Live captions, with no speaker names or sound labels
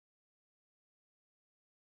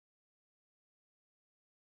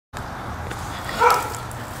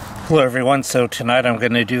Hello everyone, so tonight I'm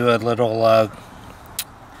going to do a little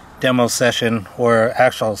demo session or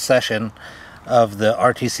actual session of the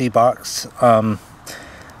RTC box.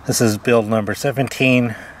 This is build number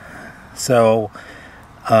 17, so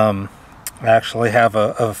I actually have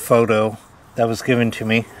a photo that was given to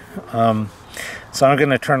me. So I'm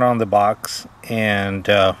going to turn on the box and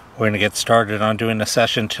we're going to get started on doing a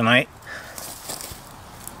session tonight.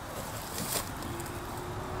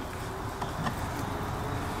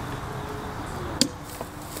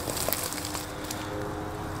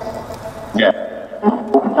 Yeah.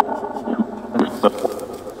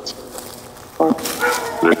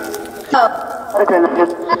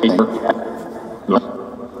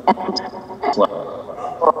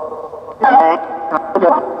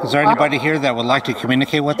 Is there anybody here that would like to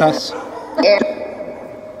communicate with us? I'm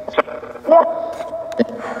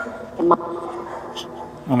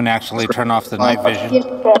going to actually turn off the night vision.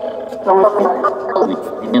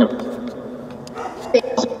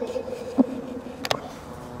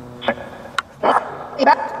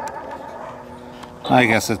 I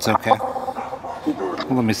guess it's okay.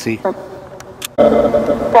 Let me see.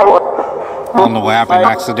 On the way up, I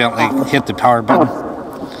accidentally hit the power button.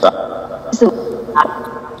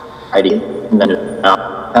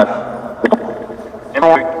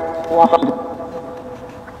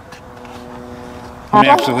 Let me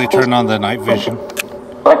actually turn on the night vision.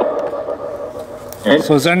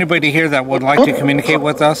 So is there anybody here that would like to communicate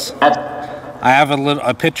with us? I have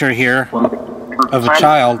a picture here of a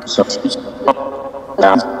child.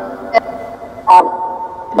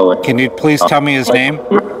 Can you please tell me his name?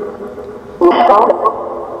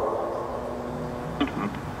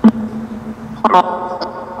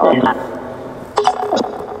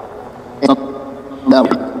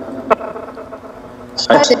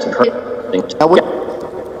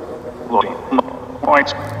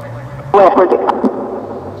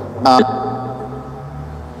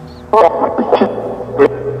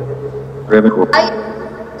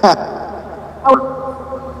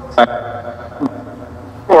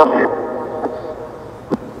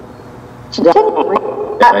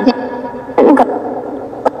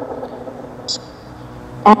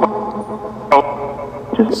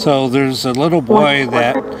 So there's a little boy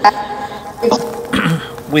that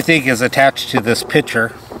we think is attached to this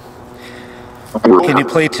picture. Can you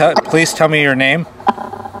please tell me your name?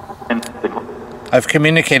 I've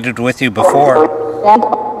communicated with you before.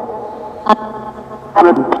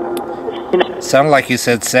 Sounded like you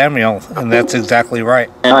said Samuel, and that's exactly right.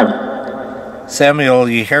 Samuel,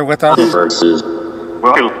 you here with us?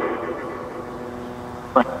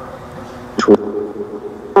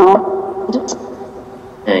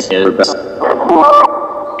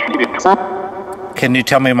 Can you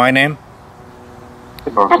tell me my name?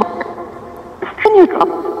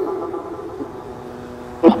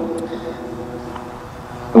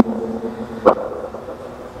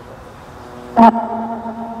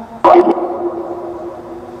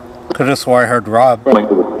 Could have swore I heard Rob.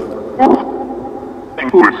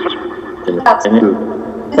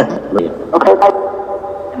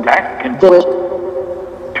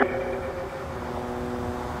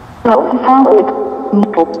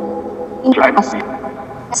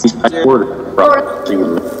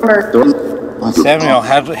 Samuel,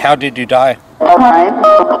 how did you die?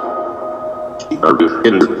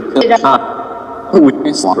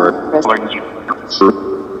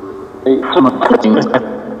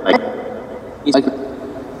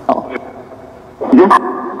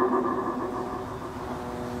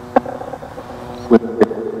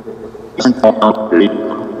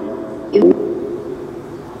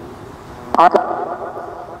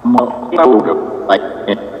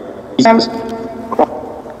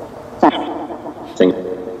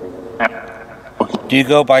 Do you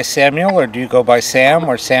go by Samuel or do you go by Sam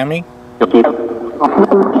or Sammy?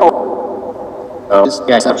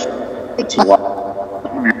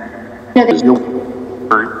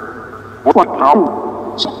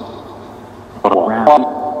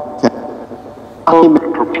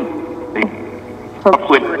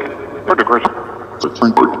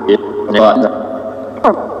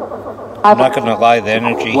 I'm not going to lie, the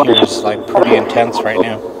energy here is like pretty intense right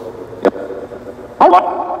now.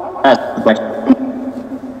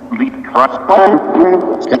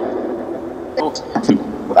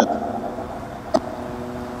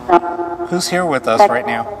 Who's here with us right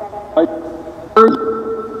now?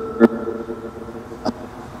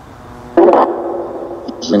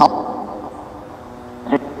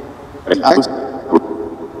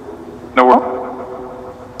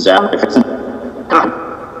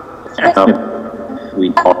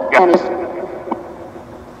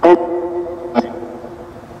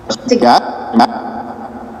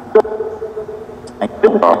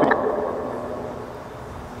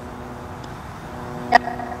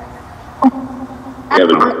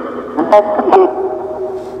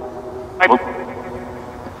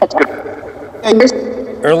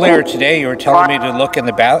 Earlier today, you were telling me to look in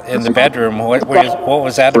the bedroom. What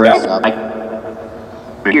was that about?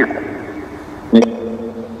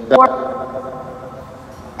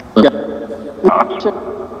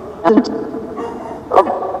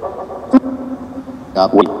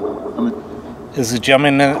 Is the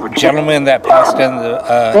gentleman that passed in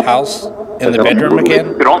the house in the bedroom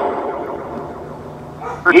again?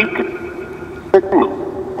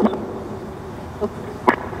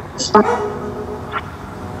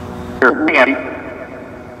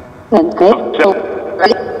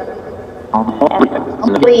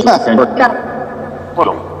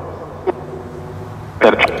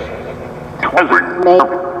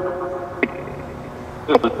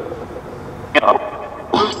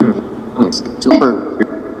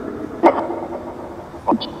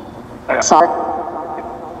 Sorry.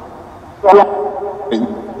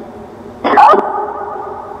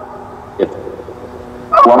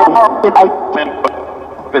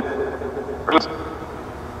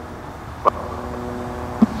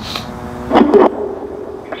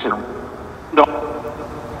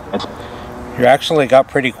 You actually got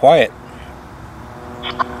pretty quiet.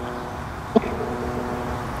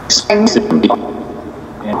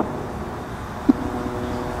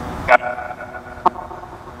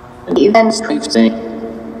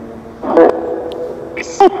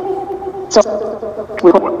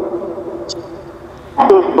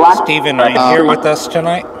 Stephen, are you here with us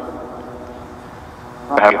tonight?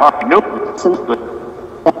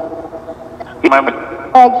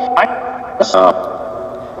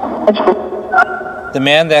 The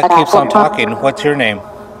man that keeps on talking, what's your name?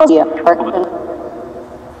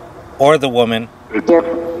 Or the woman?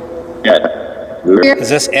 Is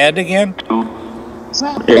this Ed again?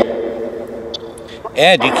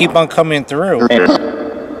 Ed, you keep on coming through.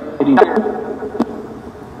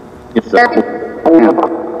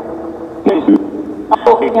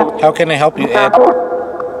 How can I help you, Ed?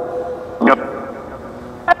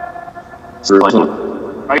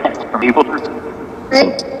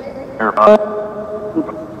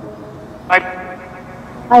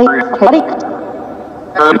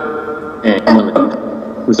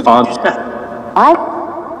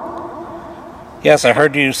 Yes, I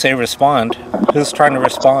heard you say respond. Who's trying to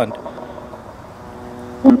respond?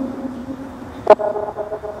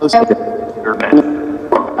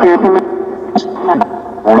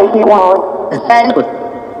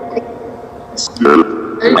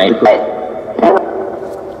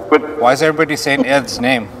 Why is everybody saying Ed's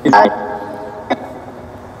name?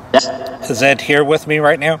 Is Ed here with me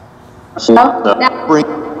right now?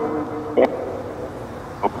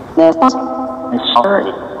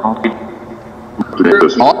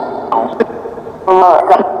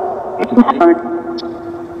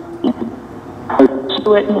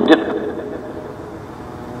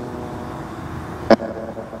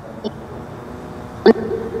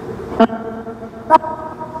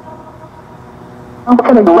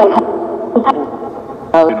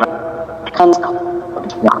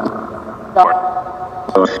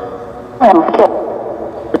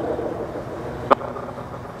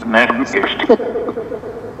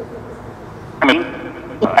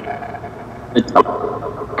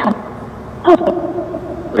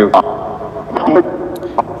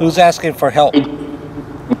 Who's asking for help?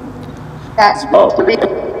 That's supposed to be.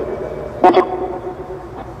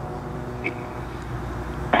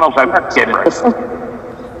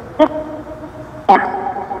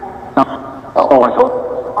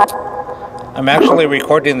 I'm actually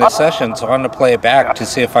recording the session, so I'm going to play it back to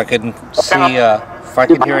see if I can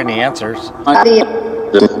hear any answers.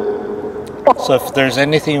 So if there's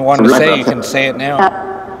anything you want to say, you can say it now.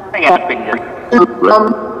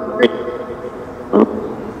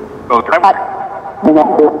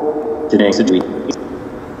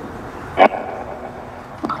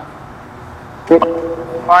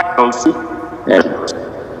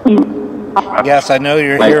 Yes, I know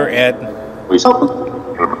you're here, Ed.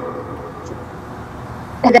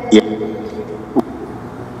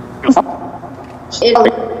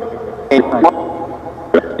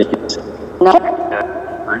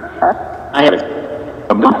 I have it.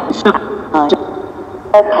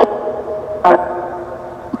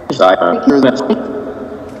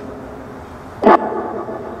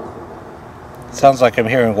 Sounds like I'm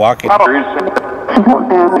hearing walking.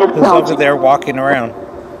 Who's over there walking around?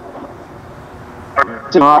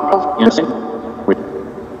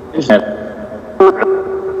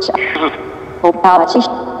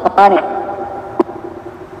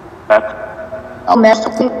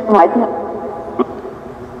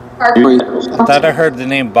 I thought I heard the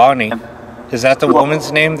name Bonnie. Is that the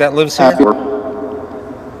woman's name that lives here?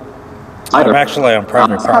 I'm actually on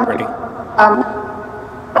private property.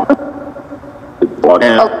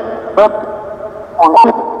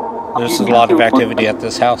 There's a lot of activity at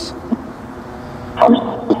this house.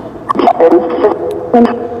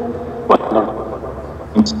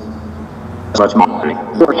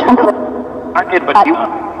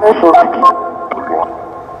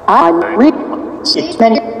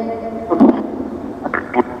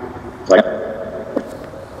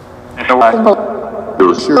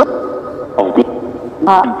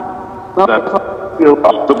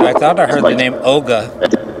 I thought I heard the name Olga.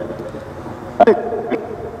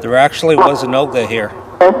 There actually was an Olga here.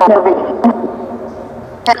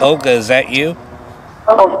 Olga, is that you?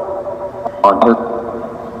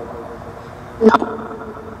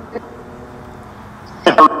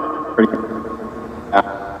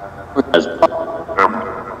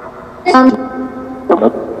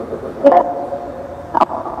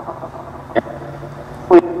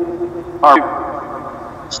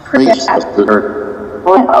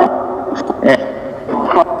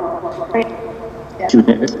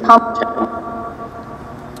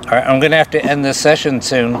 Alright, I'm gonna have to end this session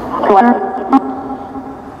soon.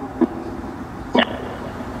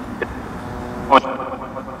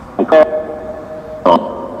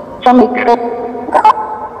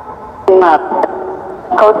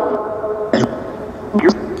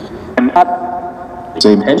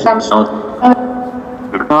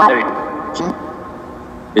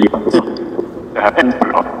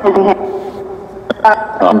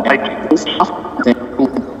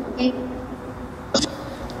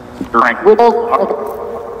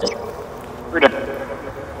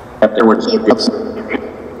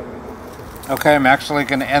 Okay, I'm actually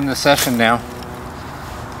going to end the session now.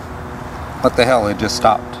 What the hell, it just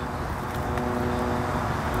stopped.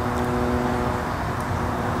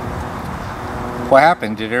 What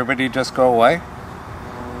happened? Did everybody just go away?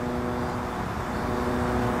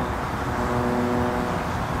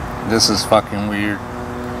 This is fucking weird.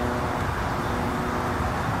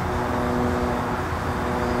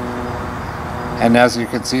 And as you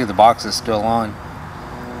can see, the box is still on.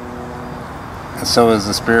 And so is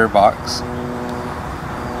the spirit box.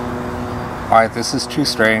 Alright, this is too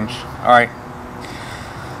strange. Alright.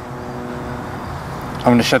 I'm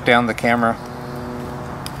going to shut down the camera.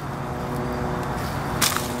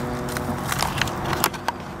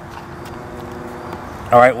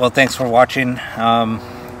 Alright, well, thanks for watching.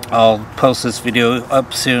 I'll post this video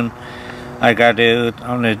up soon. I'm going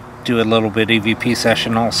to do a little bit EVP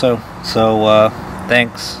session also. So,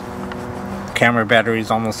 thanks. Camera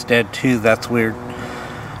battery's almost dead too. That's weird.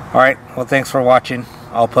 Alright, well, thanks for watching.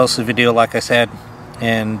 I'll post the video like I said.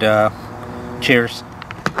 And, cheers.